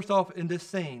see first off in this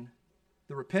scene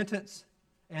the repentance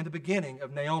and the beginning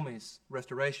of Naomi's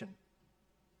restoration.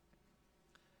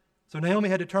 So Naomi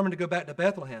had determined to go back to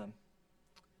Bethlehem.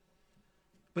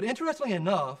 But interestingly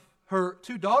enough, her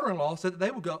two daughters-in-law said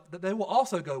that they will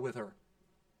also go with her.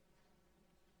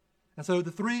 And so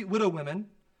the three widow women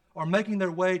are making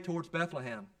their way towards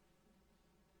Bethlehem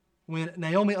when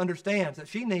Naomi understands that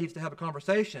she needs to have a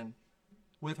conversation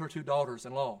with her two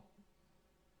daughters-in-law.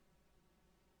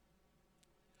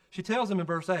 She tells them in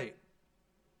verse 8,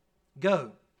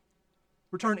 go,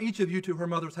 return each of you to her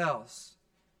mother's house.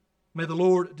 May the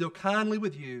Lord deal kindly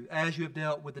with you as you have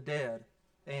dealt with the dead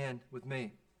and with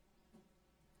me.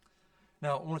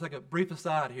 Now, I want to take a brief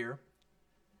aside here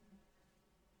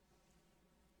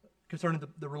concerning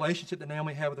the relationship that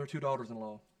Naomi had with her two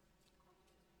daughters-in-law.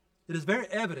 it is very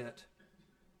evident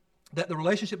that the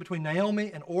relationship between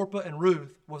Naomi and Orpah and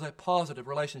Ruth was a positive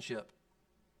relationship.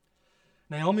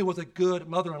 Naomi was a good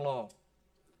mother-in-law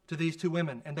to these two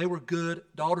women, and they were good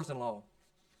daughters-in-law.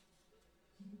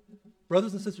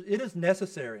 Brothers and sisters, it is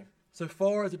necessary, so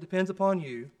far as it depends upon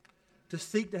you, to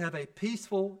seek to have a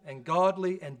peaceful and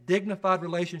godly and dignified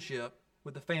relationship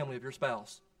with the family of your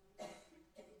spouse.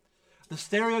 The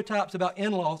stereotypes about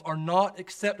in-laws are not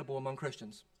acceptable among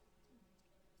Christians.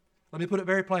 Let me put it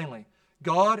very plainly.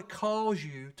 God calls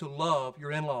you to love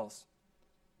your in-laws.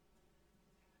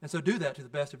 And so do that to the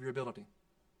best of your ability.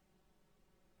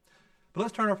 But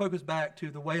let's turn our focus back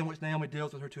to the way in which Naomi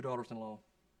deals with her two daughters-in-law.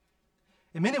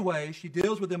 In many ways, she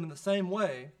deals with them in the same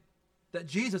way that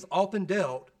Jesus often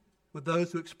dealt with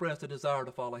those who expressed a desire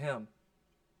to follow him.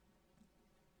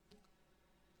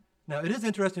 Now, it is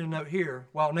interesting to note here,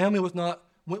 while Naomi was not,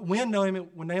 when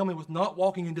Naomi was not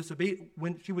walking in disobedience,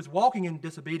 when she was walking in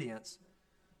disobedience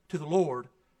to the Lord,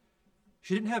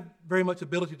 she didn't have very much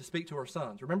ability to speak to her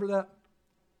sons. Remember that?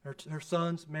 Her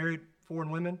sons married foreign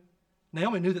women.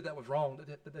 Naomi knew that was wrong,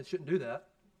 that they shouldn't do that.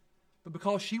 But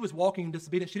because she was walking in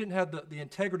disobedience, she didn't have the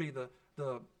integrity,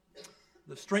 the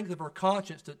strength of her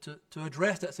conscience to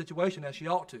address that situation as she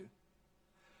ought to.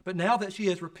 But now that she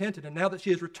has repented, and now that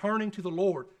she is returning to the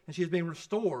Lord, and she is being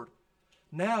restored,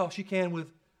 now she can,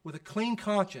 with a clean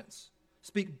conscience,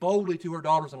 speak boldly to her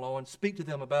daughters-in-law and speak to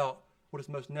them about what is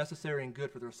most necessary and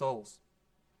good for their souls.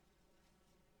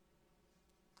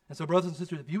 And so, brothers and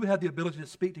sisters, if you have the ability to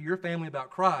speak to your family about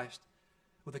Christ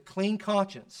with a clean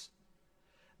conscience,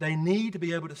 they need to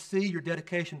be able to see your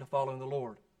dedication to following the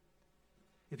Lord.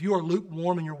 If you are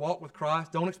lukewarm in your walk with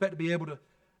Christ, don't expect to be able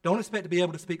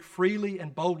to speak freely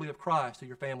and boldly of Christ to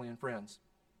your family and friends.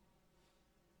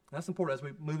 And that's important as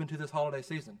we move into this holiday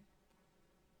season.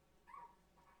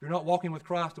 If you're not walking with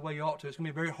Christ the way you ought to, it's going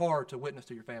to be very hard to witness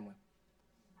to your family.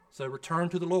 So return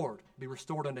to the Lord, be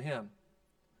restored unto him.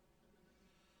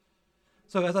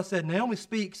 So as I said, Naomi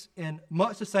speaks in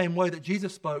much the same way that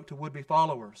Jesus spoke to would-be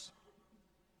followers.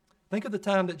 Think of the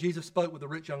time that Jesus spoke with the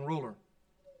rich young ruler.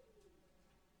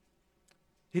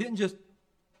 He didn't just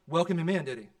welcome him in,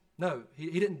 did he? No,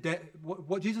 he didn't.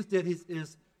 What Jesus did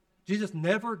is Jesus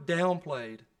never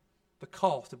downplayed the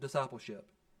cost of discipleship.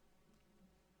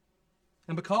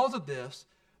 And because of this,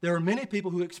 there are many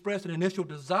people who expressed an initial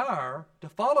desire to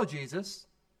follow Jesus,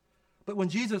 but when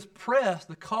Jesus pressed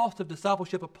the cost of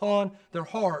discipleship upon their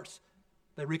hearts,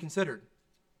 they reconsidered,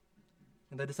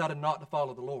 and they decided not to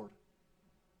follow the Lord.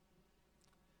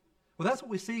 Well, that's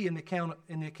what we see in the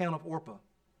account of Orpah.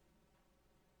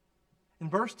 In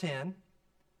verse 10,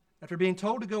 after being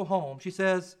told to go home, she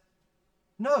says,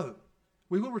 "No,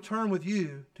 we will return with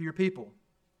you to your people."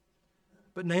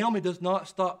 But Naomi does not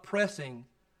stop pressing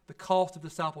the cost of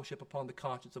discipleship upon the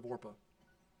conscience of Orpah.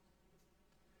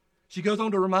 She goes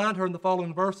on to remind her in the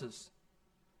following verses,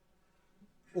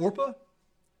 "Orpah,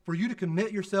 for you to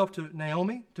commit yourself to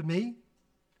Naomi, to me,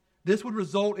 this would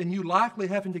result in you likely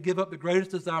having to give up the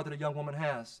greatest desire that a young woman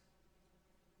has,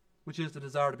 which is the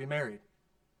desire to be married."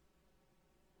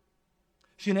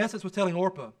 She, in essence, was telling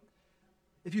Orpah,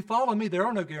 if you follow me, there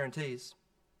are no guarantees.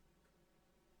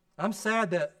 I'm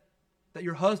sad that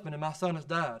your husband and my son has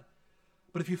died.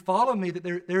 But if you follow me, that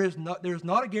there is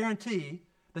not a guarantee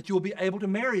that you will be able to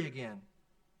marry again.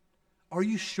 Are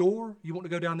you sure you want to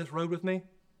go down this road with me?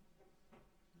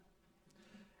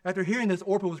 After hearing this,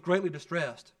 Orpah was greatly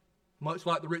distressed, much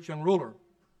like the rich young ruler.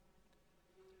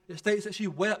 It states that she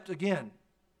wept again.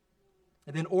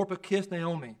 And then Orpah kissed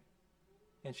Naomi,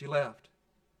 and she left.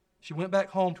 She went back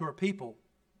home to her people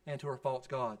and to her false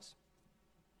gods.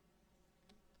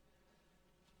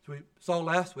 So we saw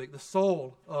last week, the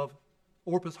soul of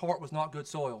Orpah's heart was not good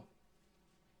soil.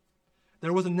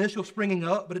 There was initial springing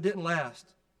up, but it didn't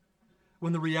last.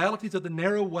 When the realities of the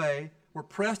narrow way were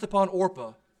pressed upon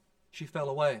Orpah, she fell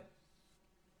away.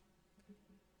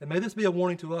 And may this be a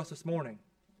warning to us this morning.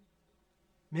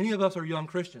 Many of us are young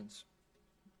Christians.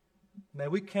 May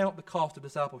we count the cost of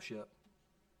discipleship.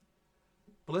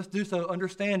 But let's do so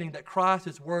understanding that Christ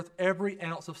is worth every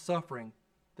ounce of suffering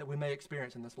that we may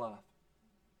experience in this life.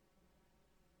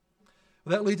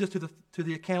 Well, that leads us to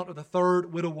the account of the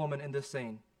third widow woman in this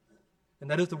scene. And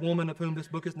that is the woman of whom this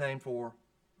book is named for,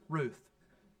 Ruth.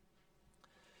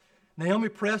 Naomi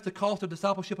pressed the cost of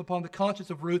discipleship upon the conscience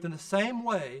of Ruth in the same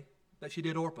way that she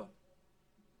did Orpah.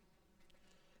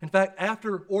 In fact,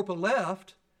 after Orpah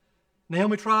left,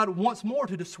 Naomi tried once more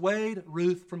to dissuade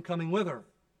Ruth from coming with her.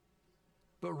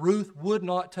 But Ruth would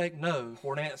not take no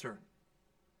for an answer.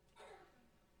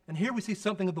 And here we see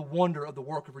something of the wonder of the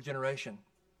work of regeneration.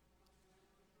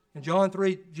 In John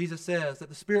 3, Jesus says that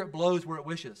the Spirit blows where it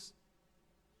wishes.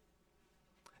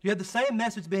 You had the same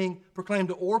message being proclaimed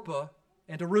to Orpah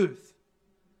and to Ruth.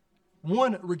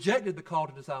 One rejected the call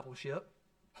to discipleship.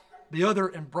 The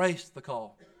other embraced the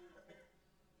call.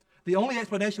 The only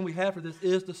explanation we have for this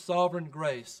is the sovereign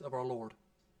grace of our Lord.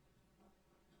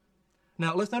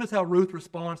 Now, let's notice how Ruth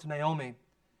responds to Naomi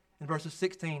in verses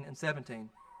 16 and 17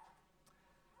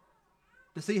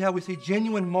 to see how we see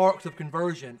genuine marks of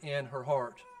conversion in her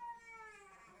heart.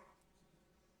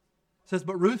 It says,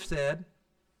 "But Ruth said,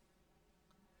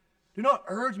 'Do not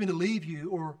urge me to leave you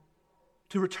or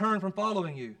to return from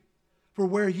following you. For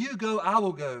where you go, I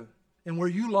will go, and where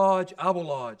you lodge, I will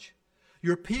lodge.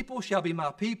 Your people shall be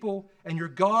my people, and your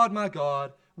God my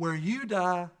God. Where you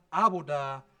die, I will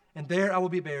die, and there I will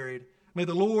be buried. May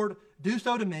the Lord do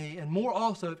so to me, and more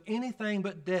also, if anything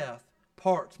but death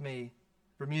parts me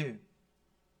from you.'"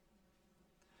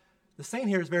 The scene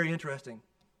here is very interesting.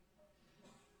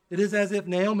 It is as if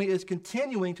Naomi is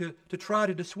continuing to try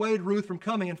to dissuade Ruth from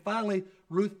coming, and finally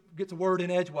Ruth gets a word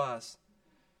in edgewise.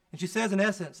 And she says, in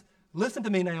essence, "Listen to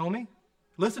me, Naomi.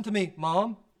 Listen to me,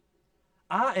 Mom.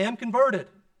 I am converted.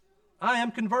 I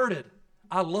am converted.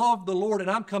 I love the Lord,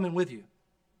 and I'm coming with you."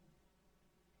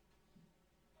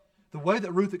 The way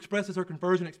that Ruth expresses her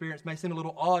conversion experience may seem a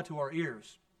little odd to our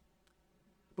ears.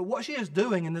 But what she is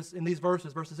doing in these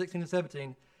verses 16 and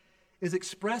 17, is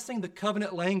expressing the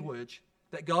covenant language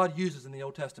that God uses in the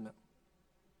Old Testament.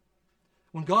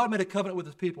 When God made a covenant with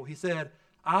his people, he said,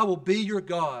 "I will be your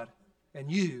God, and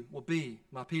you will be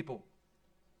my people."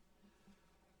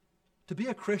 To be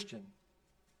a Christian,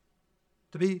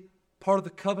 to be part of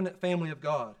the covenant family of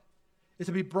God, is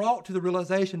to be brought to the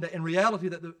realization that in reality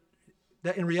that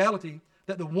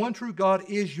the one true God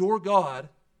is your God,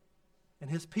 and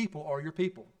his people are your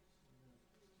people.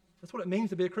 That's what it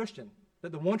means to be a Christian,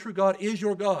 that the one true God is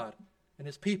your God, and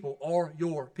his people are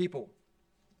your people.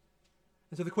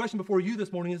 And so the question before you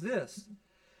this morning is this: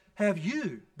 have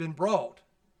you been brought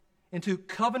into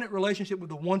covenant relationship with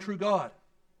the one true God?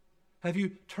 Have you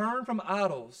turned from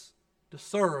idols to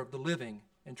serve the living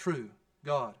and true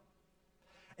God?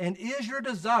 And is your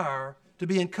desire to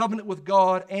be in covenant with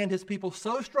God and his people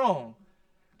so strong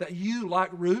that you, like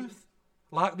Ruth,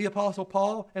 like the Apostle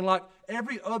Paul, and like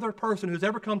every other person who's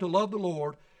ever come to love the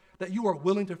Lord, that you are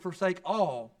willing to forsake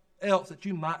all else that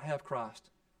you might have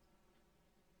Christ?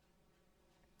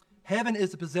 Heaven is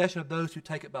the possession of those who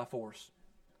take it by force.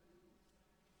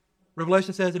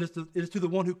 Revelation says it is to the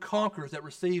one who conquers that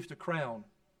receives the crown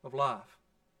of life.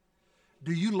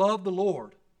 Do you love the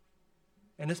Lord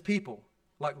and his people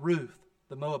like Ruth,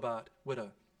 the Moabite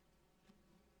widow?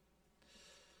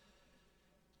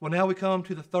 Well, now we come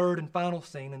to the third and final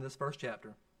scene in this first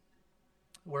chapter,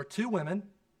 where two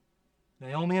women,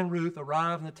 Naomi and Ruth,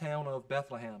 arrive in the town of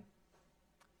Bethlehem.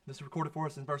 This is recorded for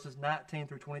us in verses 19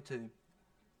 through 22.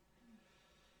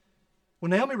 When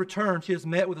Naomi returns, she is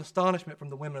met with astonishment from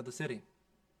the women of the city.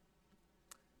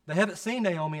 They haven't seen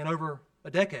Naomi in over a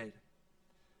decade.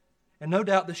 And no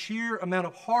doubt the sheer amount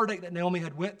of heartache that Naomi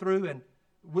had went through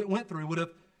would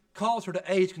have caused her to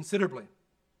age considerably.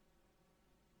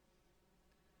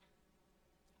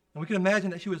 And we can imagine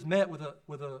that she was met with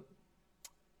a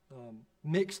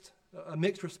mixed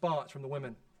response from the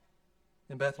women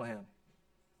in Bethlehem.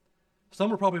 Some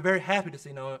were probably very happy to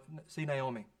see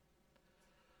Naomi.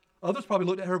 Others probably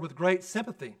looked at her with great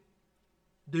sympathy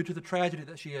due to the tragedy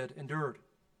that she had endured.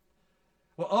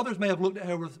 While others may have looked at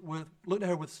her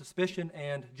with suspicion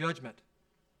and judgment.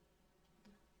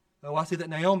 Oh, I see that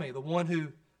Naomi, the one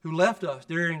who left us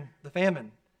during the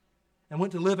famine and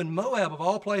went to live in Moab of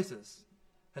all places,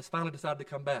 has finally decided to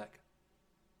come back.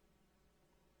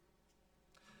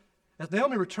 As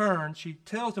Naomi returns, she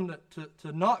tells them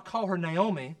to not call her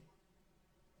Naomi,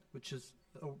 which is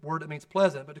a word that means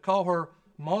pleasant, but to call her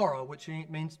Mara, which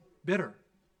means bitter.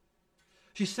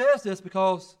 She says this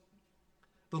because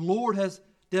the Lord has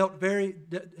dealt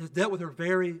with her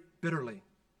very bitterly.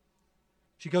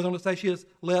 She goes on to say she is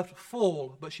left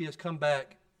full, but she has come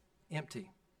back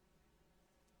empty.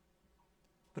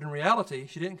 But in reality,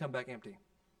 she didn't come back empty.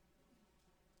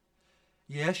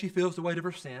 Yes, she feels the weight of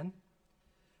her sin.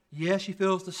 Yes, she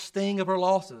feels the sting of her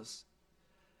losses.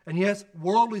 And yes,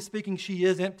 worldly speaking, she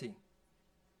is empty.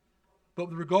 But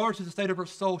with regard to the state of her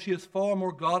soul, she is far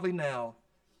more godly now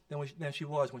than she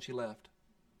was when she left.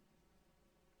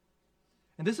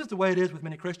 And this is the way it is with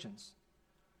many Christians.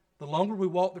 The longer we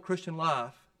walk the Christian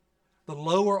life, the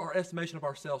lower our estimation of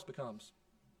ourselves becomes.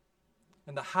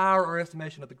 And the higher our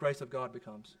estimation of the grace of God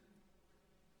becomes.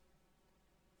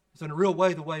 So in a real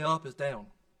way, the way up is down.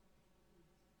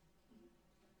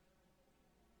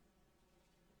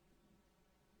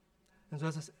 And so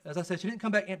as I said, she didn't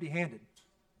come back empty-handed.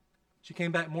 She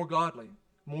came back more godly,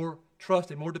 more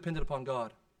trusting, more dependent upon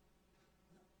God.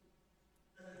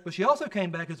 But she also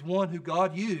came back as one who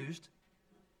God used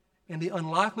in the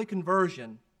unlikely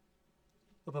conversion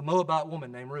of a Moabite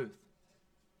woman named Ruth.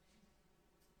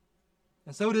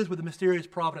 And so it is with the mysterious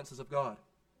providences of God.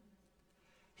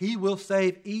 He will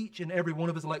save each and every one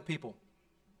of his elect people.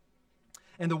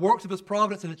 And the works of his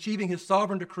providence in achieving his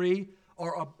sovereign decree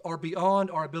are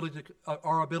beyond our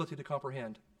ability to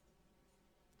comprehend.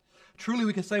 Truly,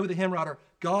 we can say with the hymn writer,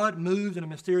 God moves in a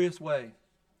mysterious way,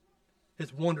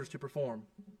 his wonders to perform.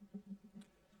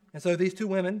 And so these two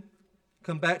women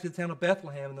come back to the town of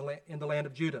Bethlehem in the land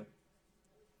of Judah.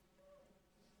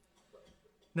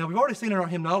 Now, we've already seen in our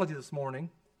hymnology this morning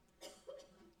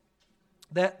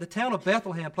that the town of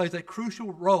Bethlehem plays a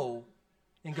crucial role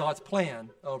in God's plan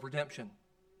of redemption.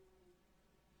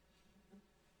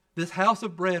 This house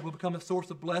of bread will become a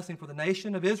source of blessing for the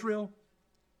nation of Israel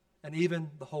and even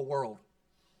the whole world.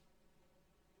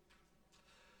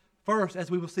 First, as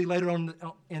we will see later on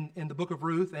in the book of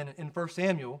Ruth and in 1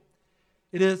 Samuel,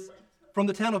 it is from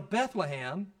the town of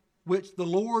Bethlehem which the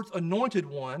Lord's anointed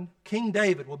one, King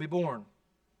David, will be born.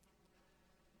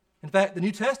 In fact, the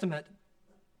New Testament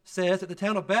says that the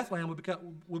town of Bethlehem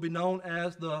will be known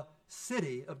as the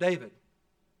city of David,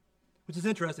 which is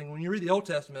interesting. When you read the Old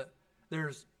Testament,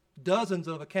 there's dozens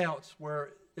of accounts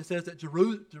where it says that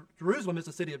Jerusalem is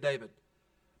the city of David.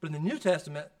 But in the New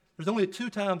Testament, there's only 2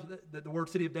 times that the word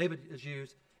city of David is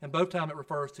used, and both times it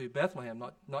refers to Bethlehem,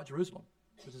 not Jerusalem,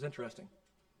 which is interesting.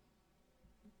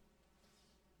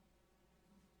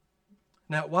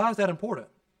 Now, why is that important?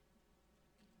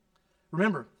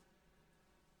 Remember,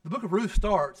 the book of Ruth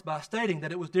starts by stating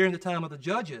that it was during the time of the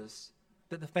judges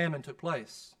that the famine took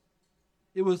place.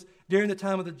 It was during the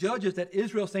time of the judges that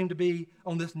Israel seemed to be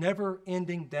on this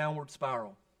never-ending downward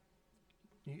spiral.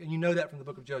 And you know that from the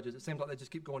book of Judges. It seems like they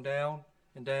just keep going down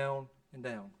and down and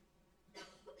down.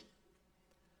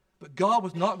 But God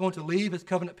was not going to leave his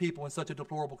covenant people in such a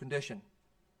deplorable condition.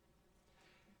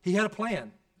 He had a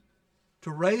plan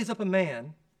to raise up a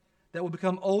man that would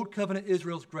become Old Covenant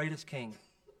Israel's greatest king.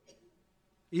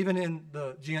 Even in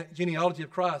the genealogy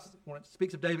of Christ, when it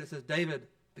speaks of David, it says David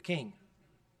the king.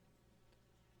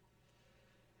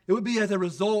 It would be as a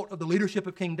result of the leadership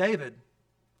of King David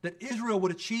that Israel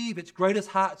would achieve its greatest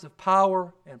heights of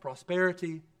power and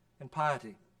prosperity and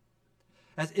piety.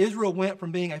 As Israel went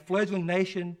from being a fledgling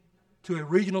nation to a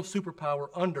regional superpower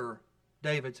under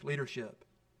David's leadership.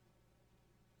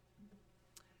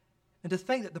 And to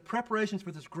think that the preparations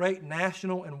for this great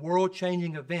national and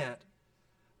world-changing event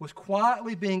was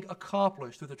quietly being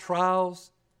accomplished through the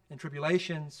trials and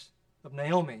tribulations of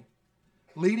Naomi,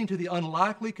 leading to the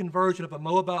unlikely conversion of a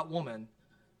Moabite woman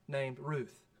named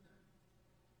Ruth.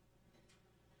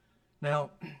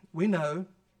 Now, we know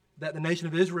that the nation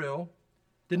of Israel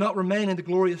did not remain in the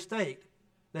glorious state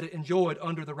that it enjoyed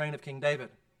under the reign of King David.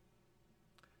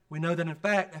 We know that, in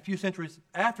fact, a few centuries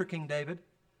after King David,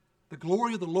 the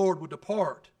glory of the Lord would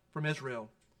depart from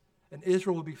Israel, and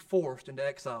Israel would be forced into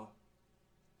exile.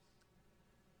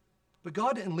 But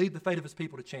God didn't leave the fate of his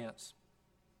people to chance.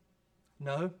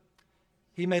 No,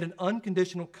 he made an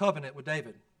unconditional covenant with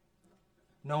David,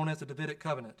 known as the Davidic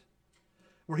covenant,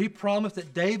 where he promised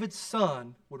that David's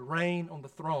son would reign on the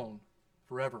throne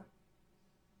forever.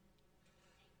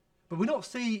 But we don't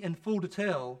see in full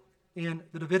detail in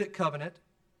the Davidic covenant,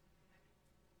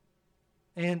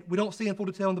 and we don't see in full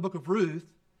detail in the book of Ruth,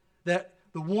 that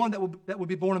the one that would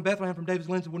be born in Bethlehem from David's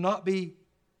lineage will not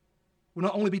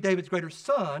only be David's greater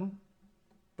son,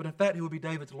 but in fact he will be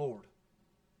David's Lord.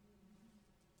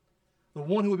 The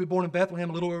one who would be born in Bethlehem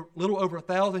a little over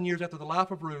 1,000 years after the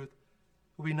life of Ruth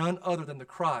will be none other than the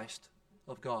Christ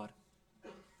of God.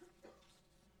 If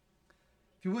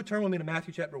you would, turn with me to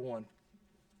Matthew chapter 1.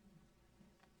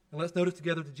 And let's notice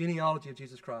together the genealogy of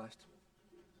Jesus Christ.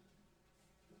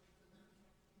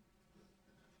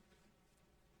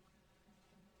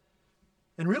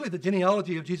 And really, the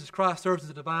genealogy of Jesus Christ serves as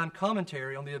a divine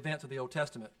commentary on the events of the Old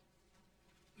Testament.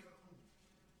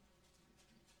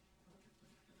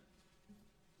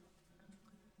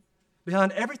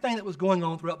 Behind everything that was going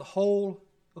on throughout the whole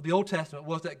of the Old Testament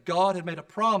was that God had made a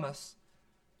promise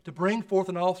to bring forth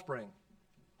an offspring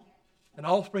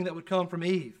that would come from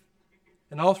Eve,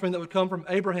 an offspring that would come from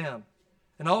Abraham,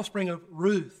 an offspring of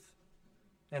Ruth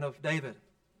and of David.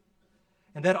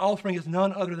 And that offspring is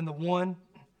none other than the one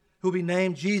who will be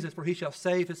named Jesus, for he shall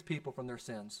save his people from their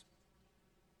sins.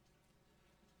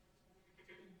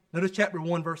 Notice chapter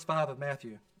 1, verse 5 of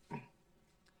Matthew.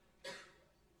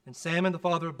 And Salmon, the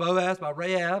father of Boaz, by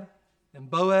Rahab, and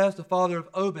Boaz, the father of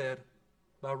Obed,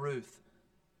 by Ruth.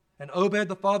 And Obed,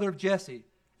 the father of Jesse,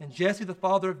 and Jesse, the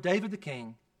father of David the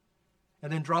king,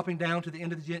 And then dropping down to the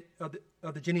end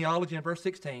of the genealogy in verse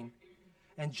 16,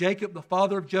 and Jacob, the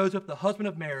father of Joseph, the husband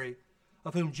of Mary,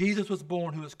 of whom Jesus was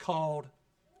born, who is called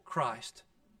Christ.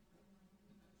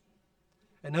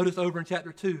 And notice over in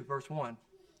chapter 2, verse 1, it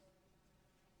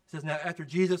says, now after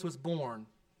Jesus was born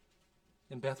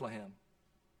in Bethlehem.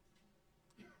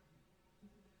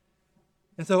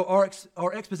 And so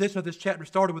our exposition of this chapter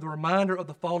started with a reminder of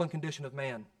the fallen condition of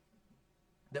man,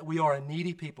 that we are a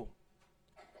needy people.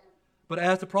 But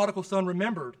as the prodigal son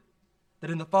remembered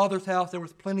that in the Father's house there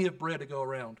was plenty of bread to go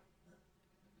around,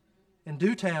 in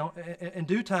due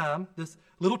time, this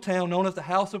little town known as the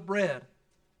house of bread,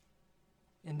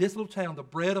 in this little town, the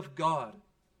bread of God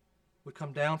would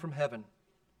come down from heaven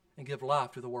and give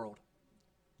life to the world.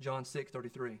 John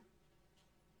 6:33.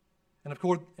 And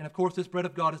of course, this bread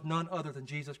of God is none other than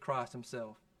Jesus Christ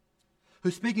himself,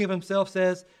 who, speaking of himself,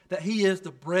 says that he is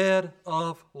the bread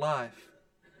of life.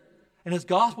 And his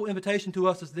gospel invitation to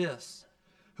us is this: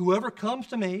 whoever comes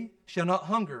to me shall not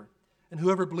hunger, and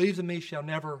whoever believes in me shall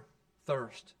never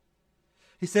thirst.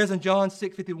 He says in John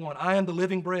 6:51, I am the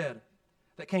living bread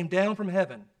that came down from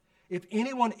heaven. If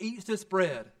anyone eats this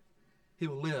bread, he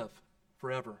will live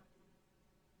forever.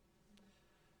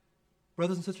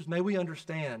 Brothers and sisters, may we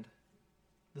understand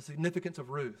the significance of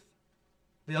Ruth,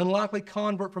 the unlikely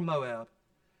convert from Moab,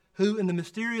 who in the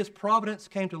mysterious providence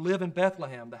came to live in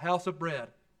Bethlehem, the house of bread,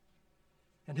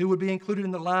 and who would be included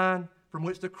in the line from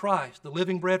which the Christ, the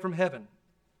living bread from heaven,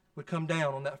 would come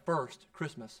down on that first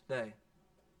Christmas day.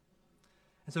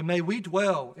 And so may we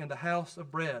dwell in the house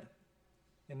of bread,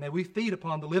 and may we feed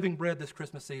upon the living bread this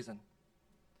Christmas season.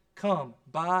 Come,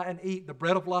 buy and eat the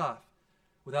bread of life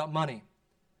without money,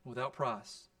 without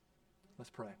price. Let's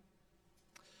pray.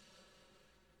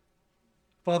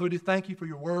 Father, we do thank you for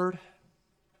your word.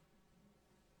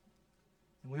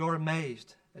 And we are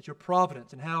amazed at your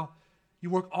providence and how you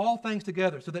work all things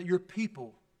together so that your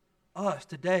people, us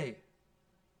today,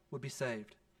 would be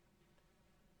saved.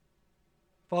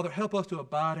 Father, help us to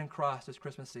abide in Christ this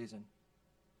Christmas season.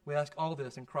 We ask all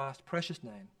this in Christ's precious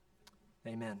name.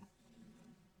 Amen.